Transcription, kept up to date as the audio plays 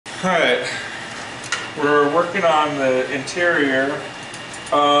Alright, we're working on the interior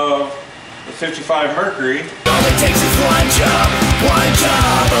of the 55 Mercury. All it takes is one job,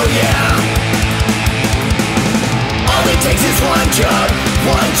 oh yeah. All it takes is one job,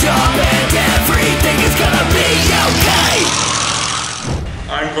 and everything is gonna be okay.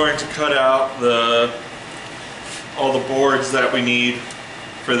 I'm going to cut out all the boards that we need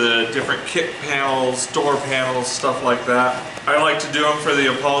for the different kick panels, door panels, stuff like that. I like to do them for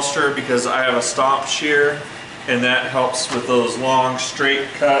the upholsterer because I have a stomp shear and that helps with those long straight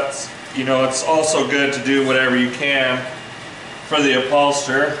cuts. You know, it's also good to do whatever you can for the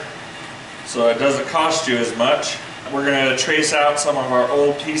upholsterer so it doesn't cost you as much. We're going to trace out some of our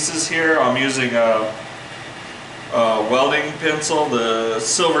old pieces here. I'm using a welding pencil, the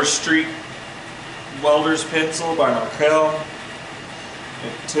Silver Streak welder's pencil by Merc.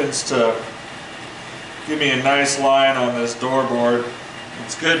 It tends to give me a nice line on this door board.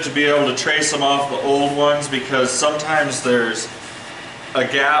 It's good to be able to trace them off the old ones because sometimes there's a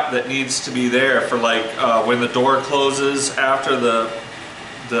gap that needs to be there for like when the door closes after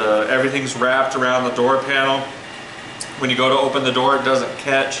everything's wrapped around the door panel. When you go to open the door, it doesn't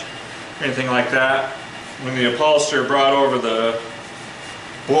catch or anything like that. When the upholsterer brought over the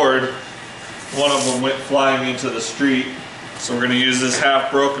board, one of them went flying into the street. So we're going to use this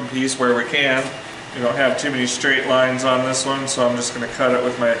half broken piece where we can. We don't have too many straight lines on this one, so I'm just going to cut it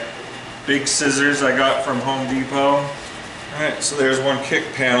with my big scissors I got from Home Depot. Alright, so there's one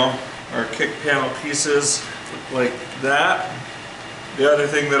kick panel. Our kick panel pieces look like that. The other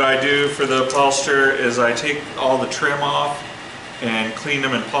thing that I do for the upholsterer is I take all the trim off and clean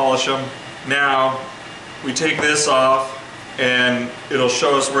them and polish them. Now, we take this off and it'll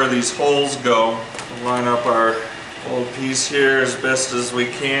show us where these holes go. We'll line up our old piece here as best as we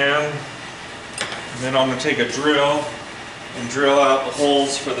can. And then I'm going to take a drill and drill out the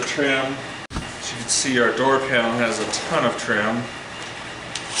holes for the trim. As you can see, our door panel has a ton of trim.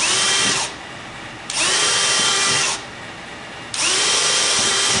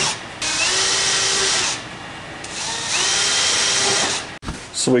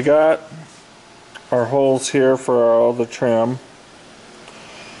 So we got our holes here for all the trim.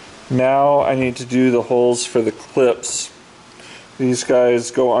 Now I need to do the holes for the clips. These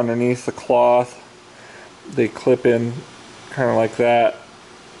guys go underneath the cloth. They clip in kind of like that,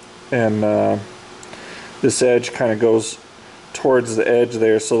 and this edge kind of goes towards the edge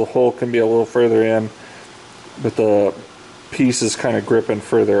there, so the hole can be a little further in, but the piece is kind of gripping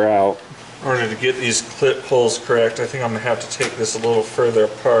further out. In order to get these clip holes correct, I think I'm going to have to take this a little further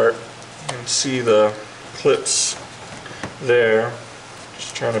apart. You can see the clips there.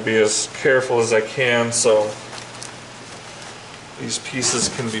 Just trying to be as careful as I can so these pieces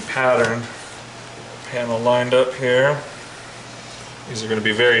can be patterned. Panel lined up here. These are going to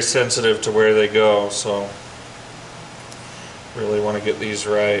be very sensitive to where they go, so really want to get these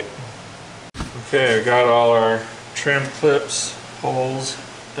right. Okay, I got all our trim clips, holes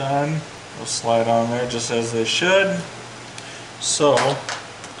done. They'll slide on there just as they should. So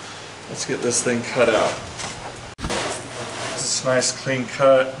let's get this thing cut out. It's a nice clean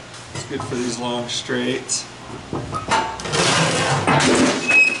cut. It's good for these long straights.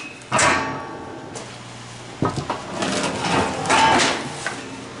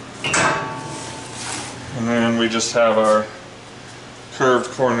 And then we just have our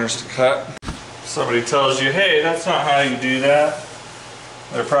curved corners to cut. If somebody tells you, hey, that's not how you do that,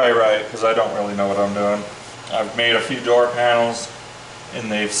 they're probably right, because I don't really know what I'm doing. I've made a few door panels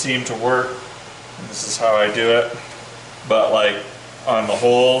and they've seemed to work, and this is how I do it. But like on the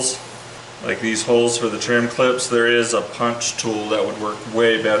holes, like these holes for the trim clips, there is a punch tool that would work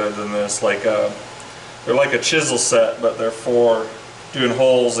way better than this. Like they're like a chisel set, but they're for doing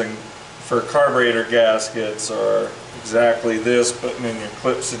holes and for carburetor gaskets, or exactly this, putting in your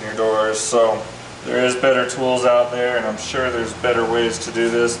clips in your doors. So there is better tools out there, and I'm sure there's better ways to do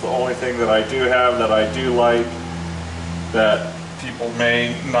this. The only thing that I do have that I do like that people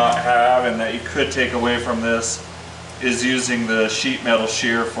may not have and that you could take away from this is using the sheet metal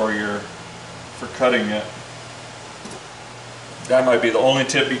shear for cutting it. That might be the only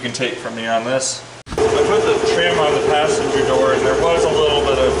tip you can take from me on this. I put the trim on the passenger door, and there was a little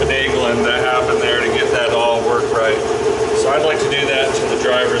bit of finagling that happened there to get that all work right. So I'd like to do that to the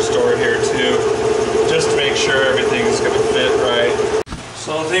driver's door here too, just to make sure everything's going to fit right.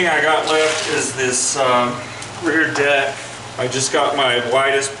 So the thing I got left is this rear deck. I just got my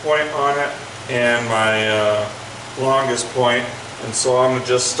widest point on it and my longest point, and so I'm going to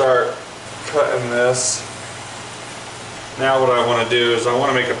just start cutting this. Now what I want to do is I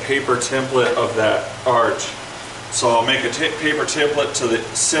want to make a paper template of that arch. So I'll make a paper template to the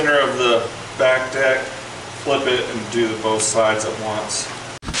center of the back deck, flip it, and do both sides at once.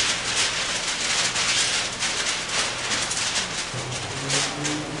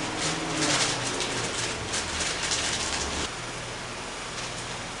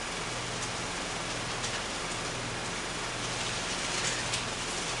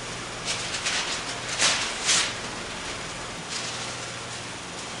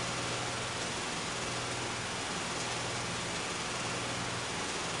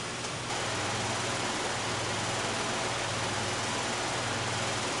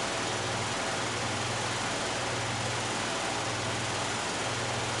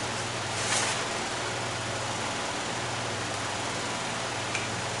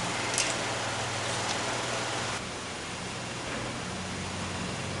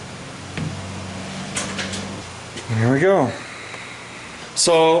 Here we go.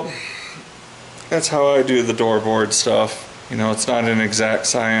 So that's how I do the door board stuff. You know, it's not an exact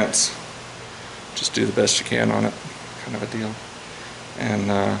science. Just do the best you can on it, kind of a deal.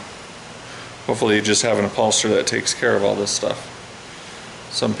 And hopefully you just have an upholsterer that takes care of all this stuff.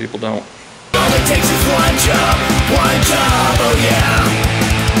 Some people don't. All it takes is one job, oh yeah.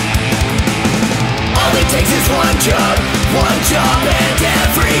 All it takes is one job,